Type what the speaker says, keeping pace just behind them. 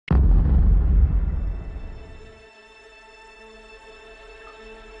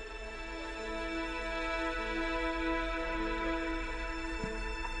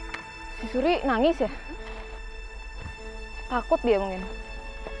Suri nangis ya? Takut dia mungkin.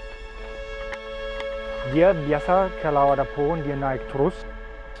 Dia biasa kalau ada pohon dia naik terus,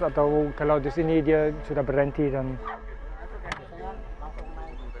 atau kalau di sini dia sudah berhenti dan.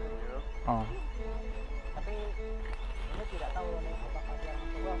 Oh.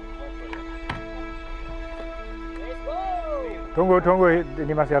 Tunggu,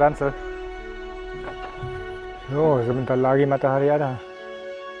 ini masih ransel. Oh, sebentar lagi matahari ada.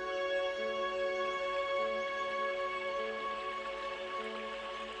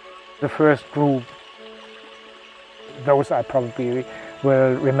 The first group, those I probably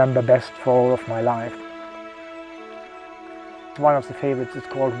will remember best for all of my life. One of the favorites is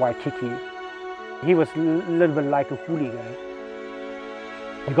called Waikiki. He was a little bit like a hooligan.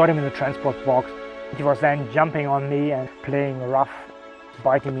 We got him in the transport box. He was then jumping on me and playing rough,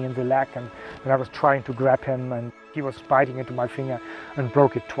 biting me in the leg, and I was trying to grab him and he was biting into my finger and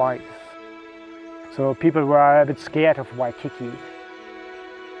broke it twice. So people were a bit scared of Waikiki.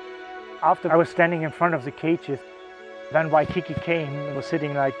 After I was standing in front of the cages, then Waikiki came and was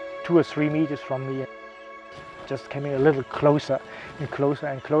sitting like 2 or 3 meters from me. Just came in a little closer and closer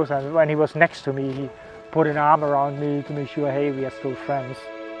and closer. And when he was next to me, he put an arm around me to make sure, hey, we are still friends.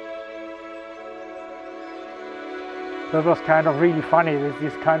 That was kind of really funny, with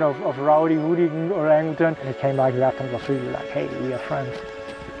this kind of rowdy hooligan orangutan. And it came like that and was really like, hey, we are friends.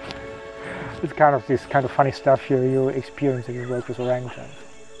 It's kind of this kind of funny stuff you experience when you work with orangutans.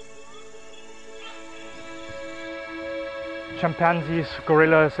 Chimpanzees,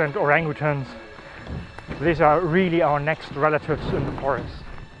 gorillas and orangutans, these are really our next relatives in the forest.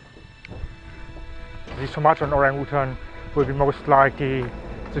 The Sumatran orangutan will be most likely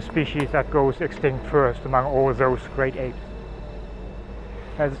the species that goes extinct first among all those great apes.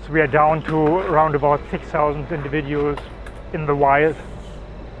 As we are down to around about 6,000 individuals in the wild.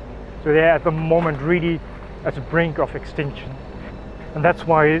 So they are at the moment really at the brink of extinction. And that's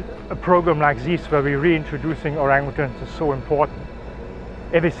why a program like this, where we're reintroducing orangutans, is so important.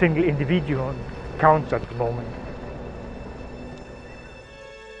 Every single individual counts at the moment.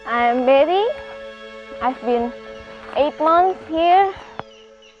 I'm Betty. I've been 8 months here.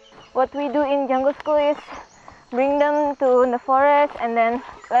 What we do in jungle school is bring them to the forest and then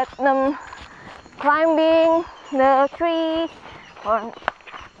let them climbing the trees or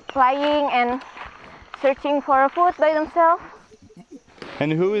flying and searching for food by themselves.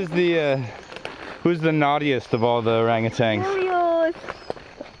 And who's the naughtiest of all the orangutans? Julius.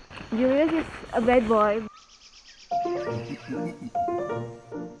 Julius is a bad boy.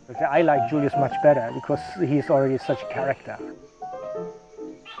 I like Julius much better because he's already such a character.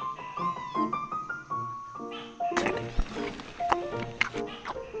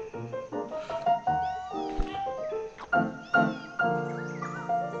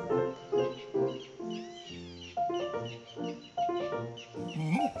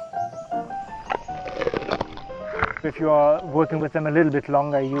 If you are working with them a little bit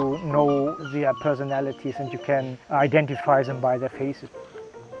longer, you know their personalities and you can identify them by their faces.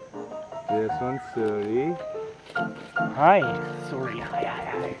 This one's Suri. Hi, Suri.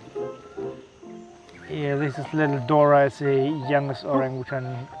 Hi. Yeah, this is little Dora, is the youngest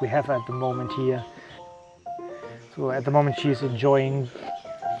orangutan we have at the moment here. So at the moment she's enjoying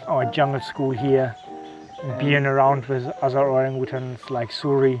our jungle school here and being around with other orangutans like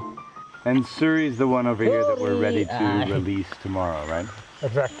Suri. And Suri is the one over here that we're ready to release tomorrow, right?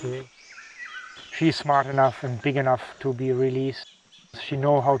 Exactly. She's smart enough and big enough to be released. She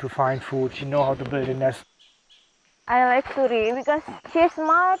knows how to find food, she knows how to build a nest. I like Suri because she's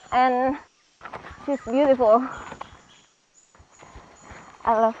smart and she's beautiful.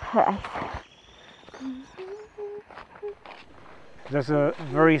 I love her eyes. There's a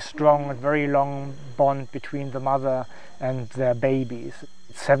very strong and very long bond between the mother and their babies.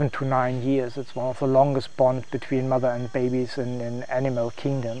 7 to 9 years. It's one of the longest bonds between mother and babies in animal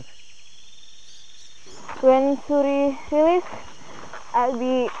kingdom. When Suri released, I'll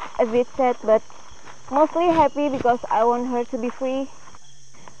be a bit sad, but mostly happy because I want her to be free,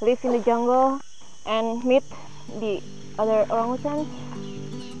 live in the jungle and meet the other orangutans.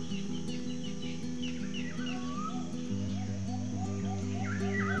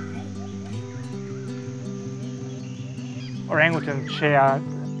 Orangutans share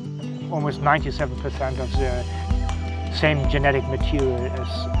almost 97% of the same genetic material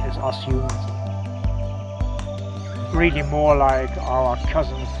as us humans. Really more like our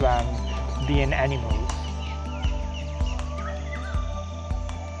cousins than being animals.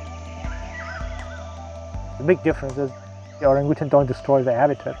 The big difference is the orangutan don't destroy their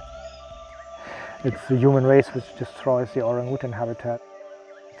habitat. It's the human race which destroys the orangutan habitat.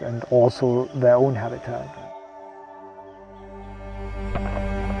 and also their own habitat.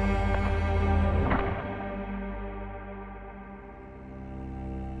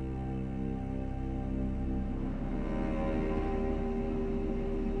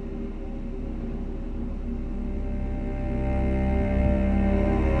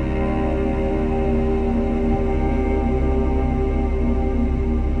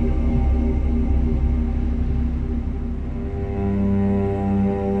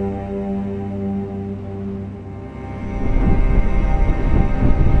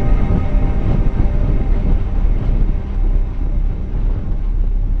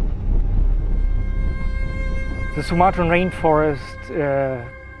 The Sumatran rainforest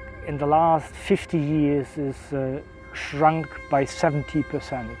in the last 50 years is shrunk by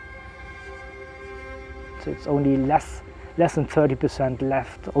 70%. So it's only less than 30%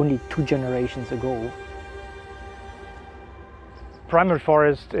 left only 2 generations ago. Primary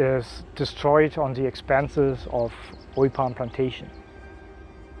forest is destroyed on the expanses of oil palm plantation.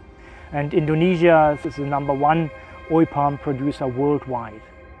 And Indonesia is the #1 oil palm producer worldwide.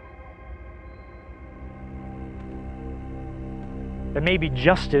 There may be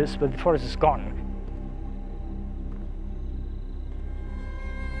justice, but the forest is gone.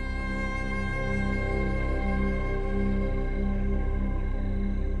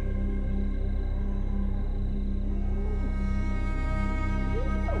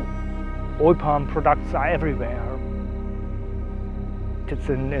 Oil palm products are everywhere. It's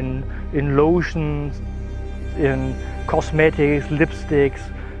in lotions, in cosmetics, lipsticks,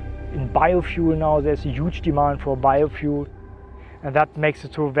 in biofuel now. There's a huge demand for biofuel. And that makes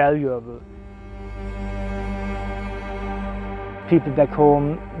it so valuable. People back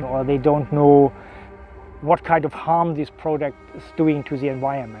home, or they don't know what kind of harm this product is doing to the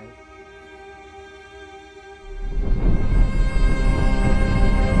environment.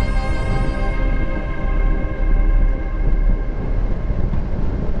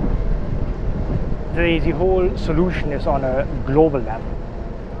 The whole solution is on a global level.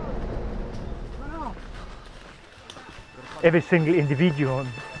 Every single individual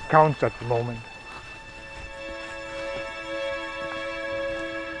counts at the moment.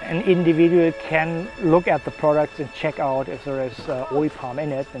 An individual can look at the products and check out if there is oil palm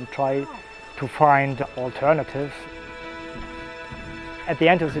in it and try to find alternatives. At the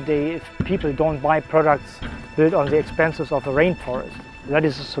end of the day, if people don't buy products built on the expenses of the rainforest, that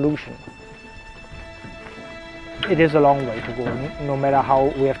is the solution. It is a long way to go, no matter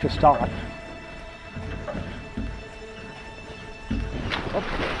how we have to start.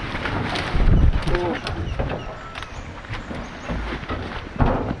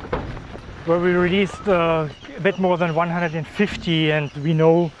 Well, we released a bit more than 150, and we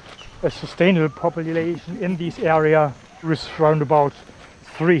know a sustainable population in this area with around about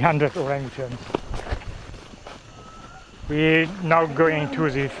 300 orangutans. We're now going to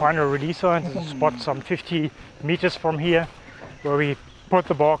the final releaser, and this spot some 50 meters from here, where we put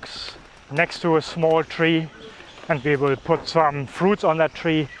the box next to a small tree, and we will put some fruits on that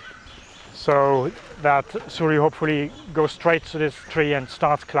tree so that Suri hopefully goes straight to this tree and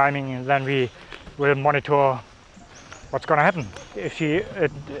starts climbing, and then we will monitor what's going to happen. If she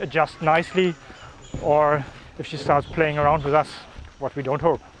adjusts nicely or if she starts playing around with us, what we don't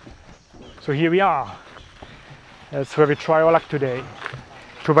hope. So here we are. That's where we try our luck today.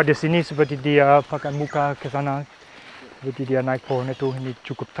 Coba di sini seperti dia pakai muka ke sana, seperti dia naik pohon itu, ini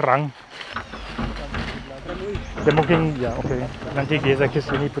cukup terang. Ya mungkin ya oke. Nanti geser ke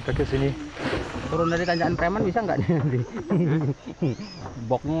sini, putar ke sini. Turun dari tanjakan preman bisa nggak nih nanti?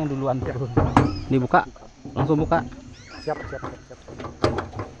 Boknya yang duluan turun. Dibuka, langsung buka. Siap.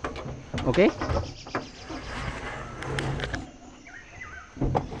 Oke.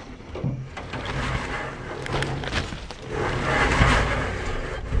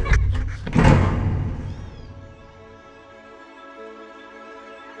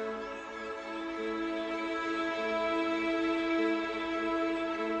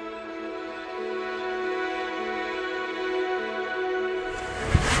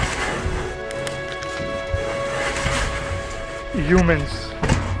 Humans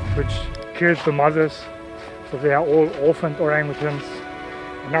which killed the mothers, so they are all orphaned orangutans.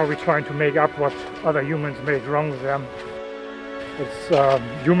 And now we're trying to make up what other humans made wrong with them. It's a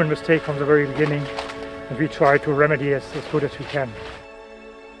human mistake from the very beginning, and we try to remedy it as good as we can.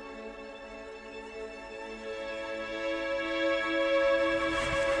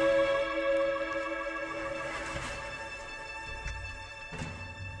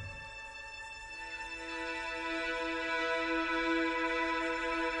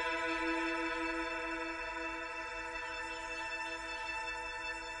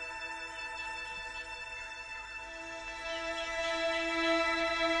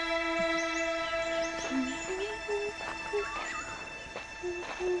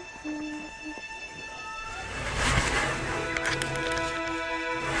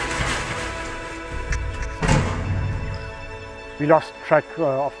 We lost track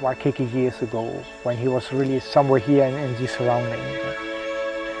of Waikiki years ago when he was really somewhere here in these surroundings.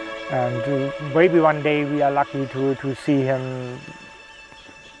 And maybe one day we are lucky to see him.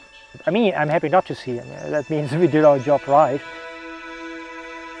 I mean, I'm happy not to see him. That means we did our job right.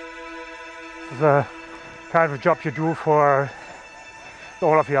 It's the kind of job you do for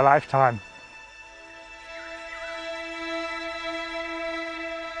all of your lifetime.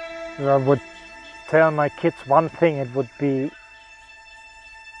 If I would tell my kids one thing, it would be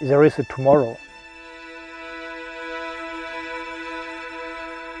there is a tomorrow.